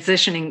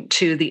transitioning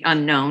to the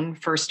unknown.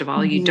 First of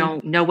all, you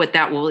don't know what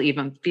that will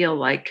even feel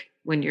like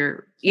when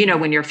you're,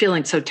 when you're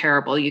feeling so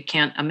terrible, you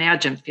can't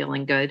imagine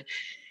feeling good.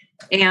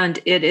 And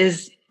it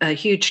is a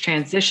huge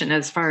transition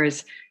as far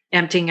as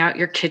emptying out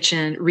your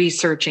kitchen,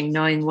 researching,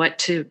 knowing what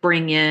to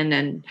bring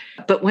in.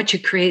 But once you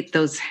create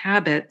those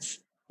habits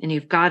and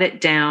you've got it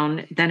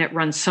down, then it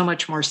runs so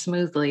much more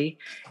smoothly.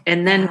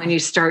 And then when you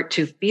start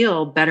to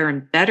feel better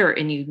and better,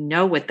 and you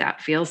know what that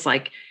feels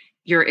like,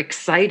 you're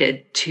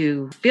excited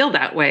to feel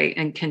that way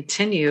and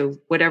continue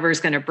whatever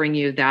is going to bring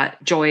you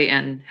that joy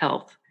and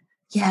health.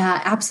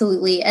 Yeah,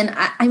 absolutely. And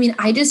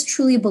I just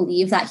truly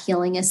believe that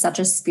healing is such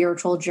a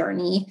spiritual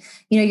journey.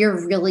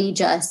 You're really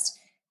just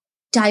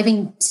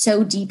diving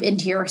so deep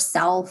into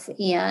yourself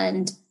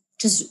and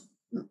just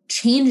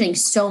changing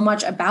so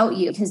much about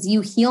you because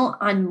you heal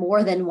on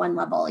more than one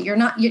level.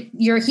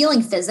 You're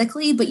healing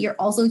physically, but you're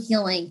also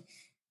healing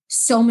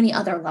so many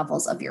other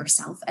levels of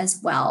yourself as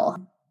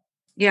well.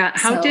 Yeah.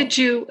 How did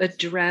you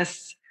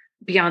address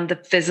beyond the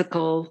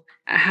physical?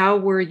 How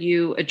were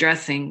you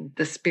addressing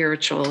the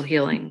spiritual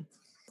healing?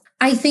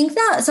 I think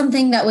that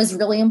something that was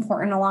really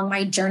important along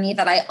my journey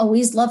that I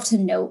always love to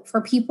note for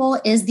people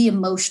is the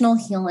emotional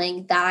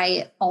healing that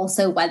I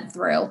also went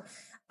through.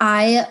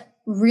 I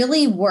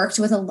really worked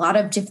with a lot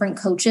of different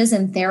coaches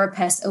and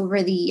therapists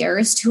over the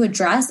years to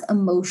address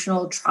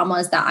emotional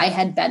traumas that I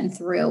had been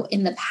through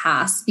in the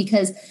past,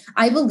 because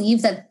I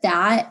believe that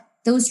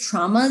those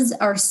traumas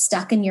are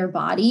stuck in your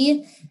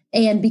body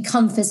and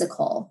become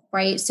physical,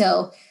 right?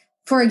 So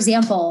for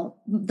example,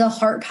 the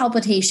heart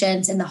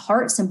palpitations and the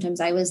heart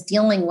symptoms I was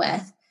dealing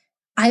with,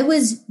 I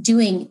was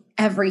doing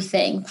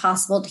everything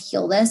possible to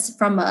heal this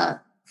from a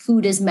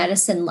food is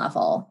medicine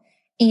level.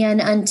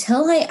 And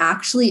until I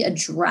actually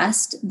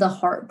addressed the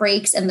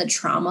heartbreaks and the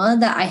trauma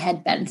that I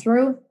had been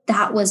through,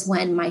 that was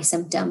when my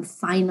symptom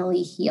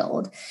finally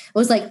healed. It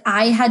was like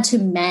I had to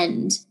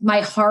mend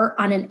my heart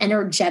on an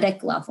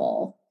energetic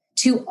level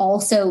to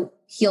also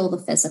heal the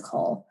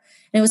physical.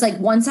 And it was like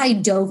once I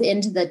dove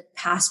into the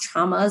past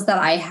traumas that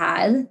I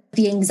had,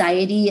 the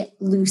anxiety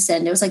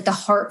loosened. It was like the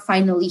heart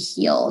finally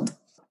healed.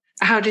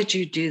 How did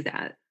you do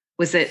that?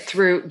 Was it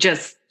through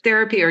just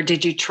therapy, or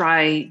did you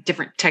try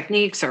different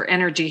techniques or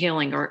energy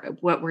healing, or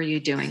what were you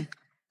doing?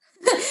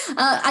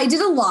 I did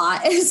a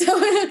lot. So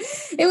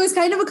it was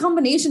kind of a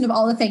combination of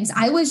all the things.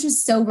 I was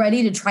just so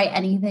ready to try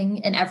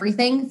anything and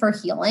everything for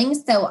healing.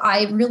 So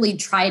I really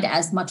tried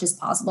as much as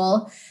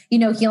possible.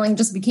 Healing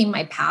just became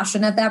my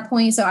passion at that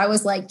point. So I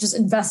was like just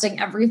investing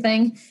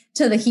everything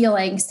to the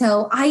healing.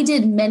 So I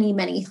did many,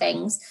 many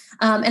things.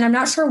 And I'm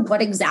not sure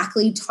what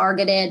exactly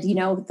targeted,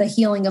 the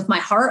healing of my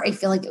heart. I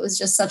feel like it was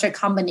just such a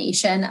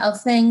combination of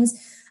things.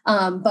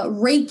 But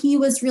Reiki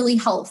was really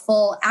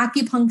helpful.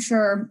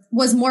 Acupuncture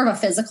was more of a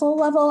physical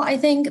level, I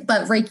think,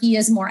 but Reiki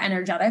is more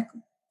energetic.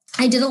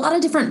 I did a lot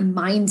of different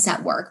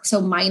mindset work.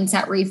 So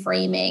mindset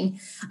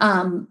reframing.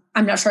 I'm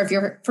not sure if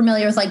you're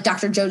familiar with like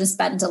Dr. Joe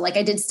Dispenza. Like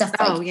I did stuff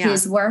like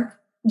his work.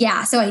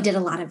 Yeah. So I did a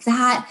lot of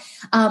that.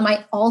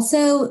 I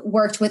also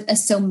worked with a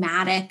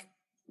somatic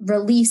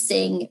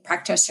releasing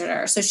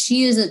practitioner. So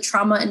she is a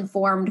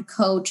trauma-informed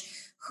coach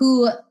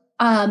who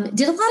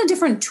did a lot of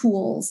different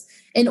tools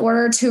in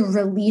order to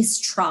release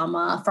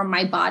trauma from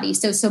my body.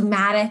 So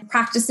somatic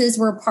practices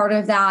were part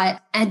of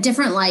that. And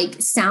different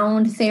like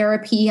sound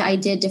therapy. I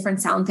did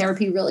different sound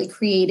therapy, really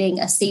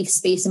creating a safe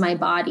space in my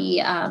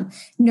body,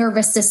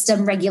 nervous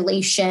system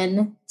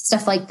regulation,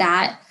 stuff like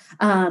that.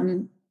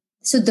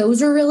 So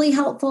those are really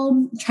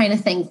helpful. I'm trying to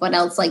think what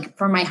else, like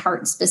for my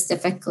heart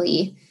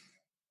specifically.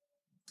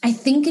 I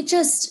think it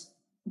just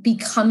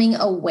becoming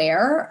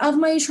aware of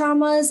my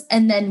traumas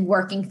and then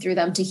working through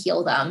them to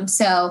heal them.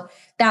 So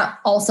that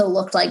also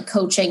looked like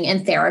coaching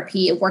and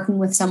therapy, working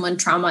with someone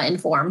trauma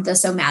informed. The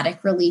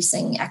somatic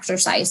releasing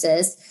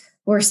exercises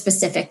were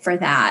specific for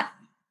that.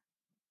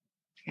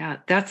 Yeah,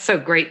 that's so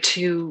great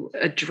to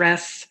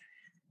address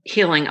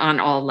healing on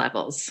all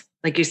levels.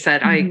 Like you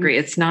said, I agree.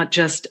 It's not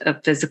just a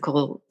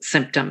physical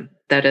symptom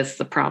that is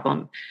the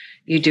problem.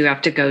 You do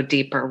have to go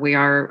deeper. We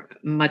are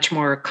much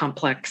more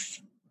complex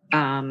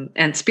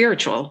and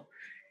spiritual.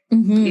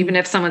 Even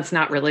if someone's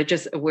not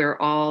religious, we're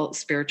all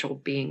spiritual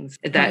beings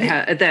that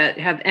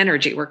have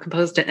energy. We're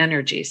composed of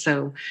energy.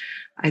 So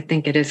I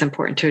think it is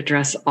important to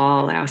address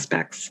all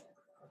aspects.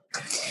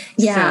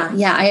 Yeah,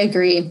 I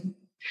agree.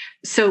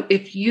 So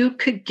if you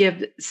could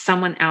give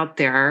someone out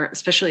there,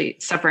 especially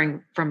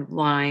suffering from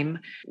Lyme,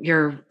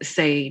 your,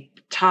 say,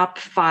 top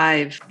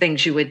 5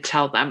 things you would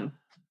tell them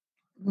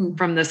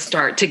from the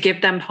start to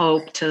give them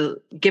hope,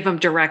 to give them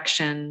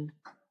direction,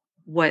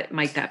 what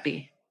might that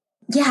be?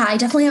 Yeah, I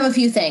definitely have a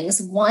few things.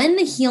 One,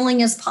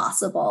 healing is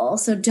possible.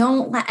 So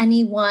don't let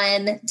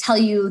anyone tell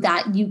you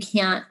that you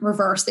can't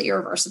reverse the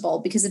irreversible,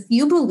 because if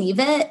you believe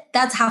it,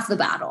 that's half the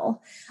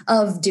battle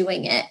of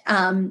doing it.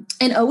 And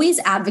always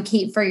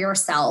advocate for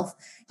yourself.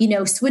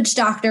 Switch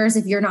doctors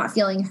if you're not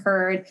feeling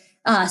heard.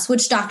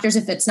 Switch doctors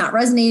if it's not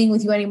resonating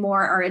with you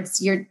anymore, or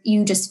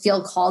you just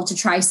feel called to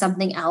try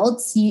something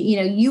else.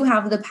 You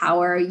have the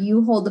power.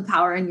 You hold the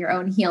power in your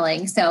own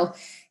healing. So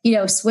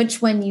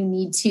switch when you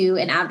need to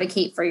and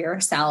advocate for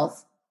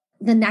yourself.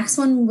 The next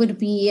one would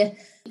be,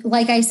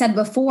 like I said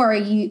before,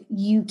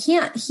 you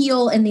can't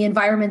heal in the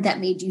environment that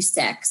made you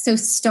sick. So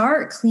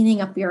start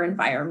cleaning up your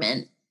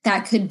environment.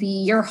 That could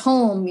be your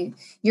home,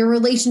 your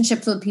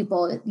relationships with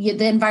people,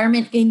 the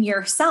environment in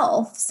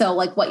yourself. So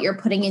like what you're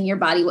putting in your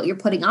body, what you're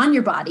putting on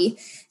your body.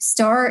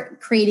 Start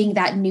creating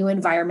that new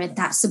environment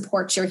that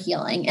supports your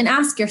healing, and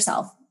ask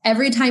yourself,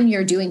 every time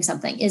you're doing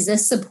something, is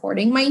this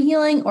supporting my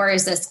healing or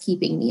is this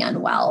keeping me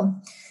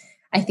unwell?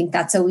 I think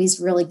that's always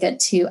really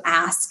good to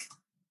ask.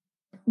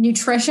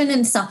 Nutrition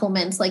and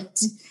supplements, like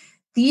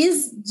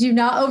these, do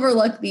not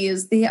overlook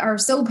these. They are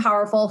so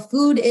powerful.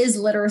 Food is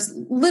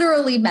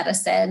literally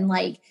medicine.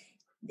 Like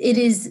it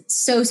is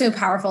so, so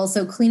powerful.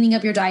 So cleaning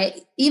up your diet,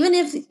 even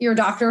if your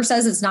doctor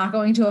says it's not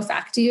going to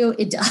affect you,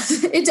 it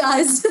does. It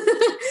does.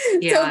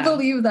 Don't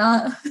believe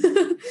that.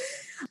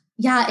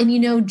 Yeah.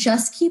 And,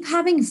 just keep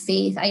having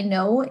faith. I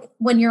know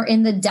when you're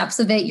in the depths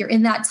of it, you're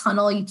in that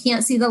tunnel, you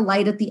can't see the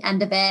light at the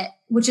end of it,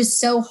 which is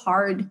so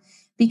hard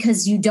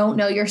because you don't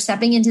know, you're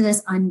stepping into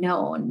this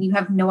unknown. You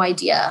have no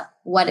idea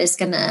what is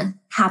going to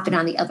happen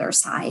on the other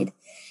side.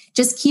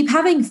 Just keep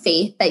having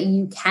faith that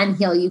you can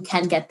heal, you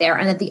can get there,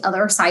 and that the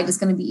other side is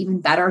going to be even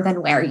better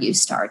than where you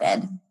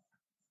started.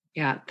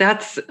 Yeah,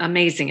 that's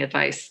amazing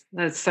advice.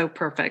 That's so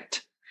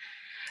perfect.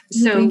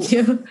 So Thank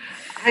you.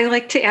 I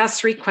like to ask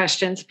 3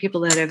 questions,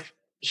 people that have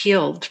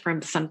healed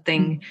from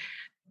something. Mm-hmm.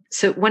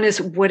 So one is,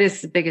 what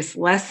is the biggest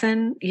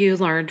lesson you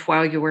learned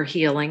while you were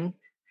healing?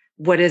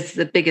 What is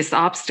the biggest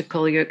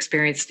obstacle you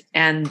experienced,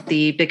 and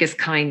the biggest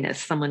kindness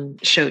someone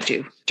showed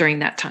you during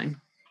that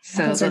time?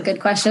 So those are good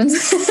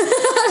questions.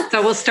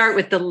 So we'll start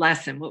with the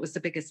lesson. What was the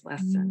biggest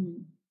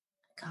lesson?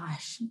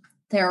 Gosh,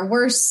 there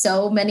were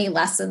so many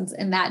lessons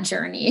in that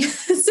journey.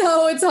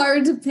 So it's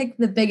hard to pick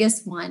the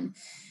biggest one.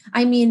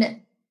 I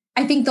mean,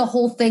 I think the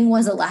whole thing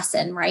was a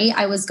lesson, right?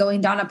 I was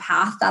going down a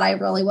path that I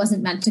really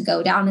wasn't meant to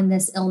go down, and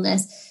this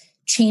illness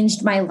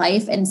changed my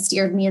life and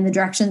steered me in the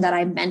direction that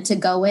I meant to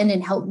go in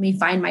and helped me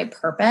find my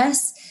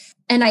purpose.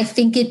 And I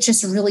think it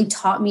just really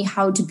taught me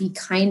how to be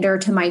kinder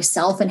to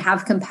myself and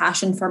have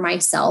compassion for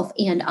myself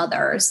and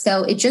others.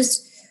 So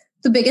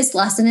the biggest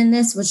lesson in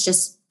this was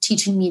just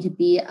teaching me to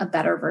be a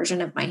better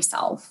version of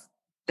myself.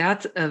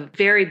 That's a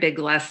very big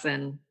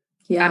lesson.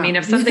 Yeah. I mean,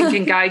 if something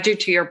can guide you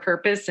to your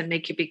purpose and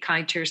make you be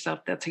kind to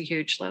yourself, that's a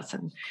huge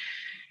lesson.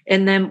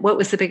 And then what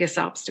was the biggest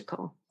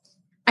obstacle?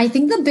 I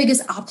think the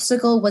biggest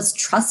obstacle was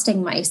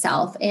trusting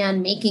myself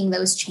and making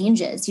those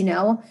changes.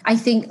 I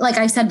think, like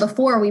I said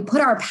before, we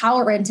put our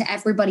power into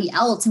everybody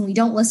else and we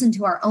don't listen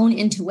to our own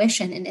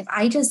intuition. And if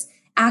I just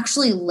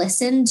actually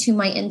listened to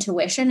my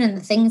intuition and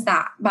the things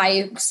that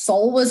my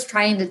soul was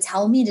trying to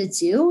tell me to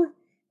do,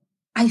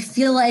 I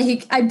feel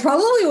like I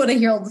probably would have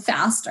healed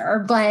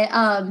faster. But,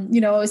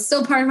 it was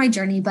still part of my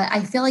journey. But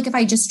I feel like if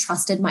I just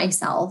trusted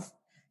myself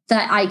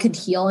that I could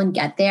heal and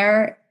get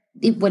there,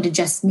 it would have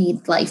just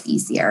made life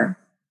easier.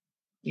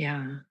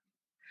 Yeah.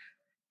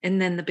 And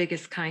then the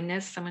biggest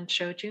kindness someone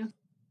showed you?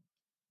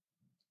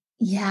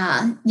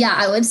 Yeah.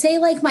 I would say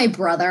like my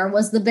brother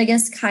was the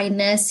biggest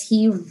kindness.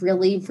 He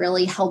really,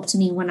 really helped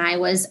me when I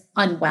was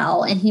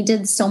unwell, and he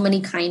did so many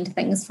kind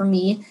things for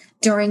me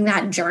during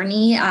that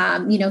journey.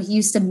 He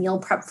used to meal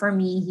prep for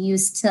me. He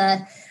used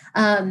to,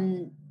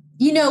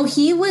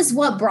 he was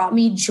what brought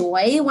me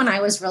joy when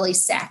I was really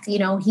sick. He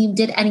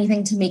did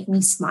anything to make me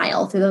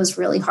smile through those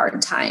really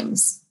hard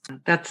times.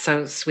 That's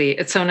so sweet.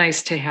 It's so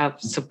nice to have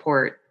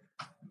support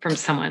from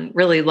someone,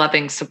 really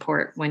loving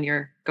support when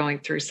you're going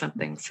through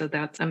something. So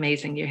that's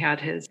amazing. You had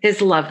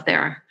his love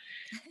there.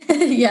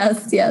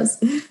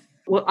 Yes.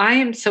 Well, I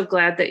am so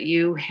glad that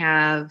you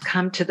have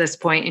come to this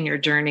point in your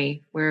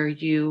journey where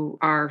you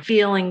are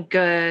feeling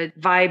good,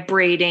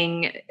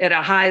 vibrating at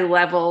a high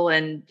level,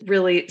 and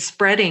really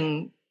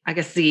spreading, I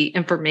guess, the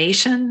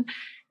information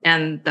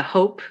and the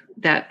hope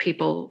that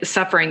people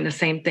suffering the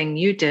same thing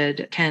you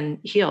did can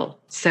heal.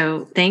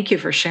 So thank you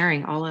for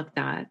sharing all of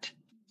that.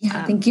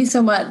 Yeah, thank you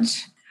so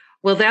much.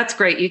 Well, that's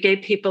great. You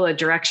gave people a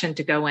direction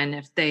to go in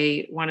if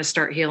they want to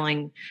start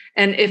healing.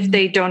 And if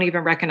they don't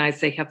even recognize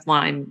they have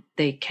Lyme,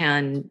 they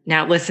can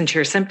now listen to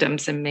your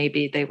symptoms, and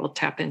maybe they will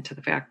tap into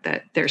the fact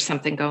that there's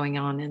something going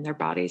on in their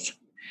bodies.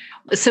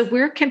 So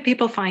where can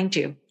people find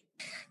you?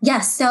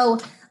 Yes. So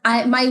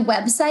my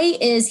website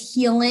is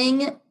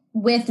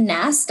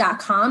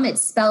healingwithness.com.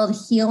 It's spelled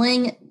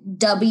healing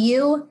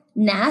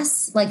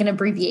Ness, like an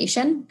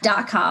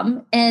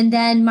abbreviation.com. And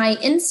then my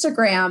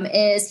Instagram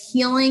is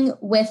Healing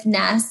with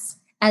Ness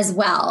as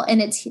well.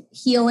 And it's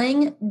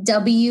healing Ness.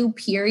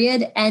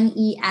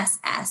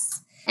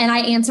 And I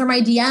answer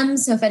my DMs.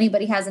 So if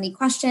anybody has any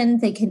questions,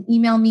 they can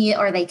email me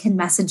or they can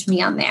message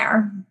me on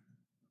there.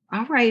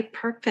 All right.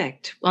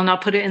 Perfect. Well, and I'll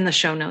put it in the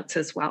show notes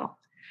as well.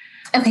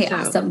 Okay. So,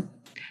 awesome.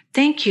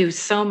 Thank you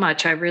so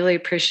much. I really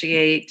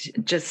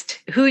appreciate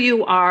just who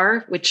you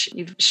are, which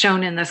you've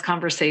shown in this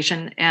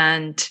conversation,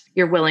 and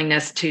your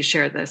willingness to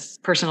share this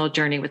personal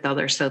journey with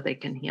others so they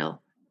can heal.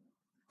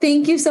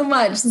 Thank you so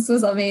much. This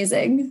was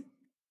amazing.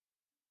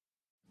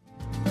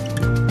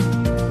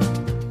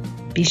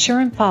 Be sure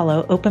and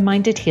follow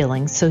Open-Minded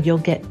Healing so you'll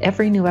get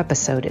every new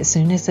episode as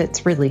soon as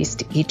it's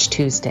released each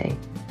Tuesday.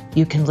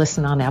 You can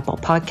listen on Apple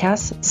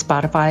Podcasts,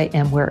 Spotify,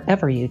 and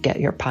wherever you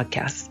get your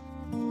podcasts.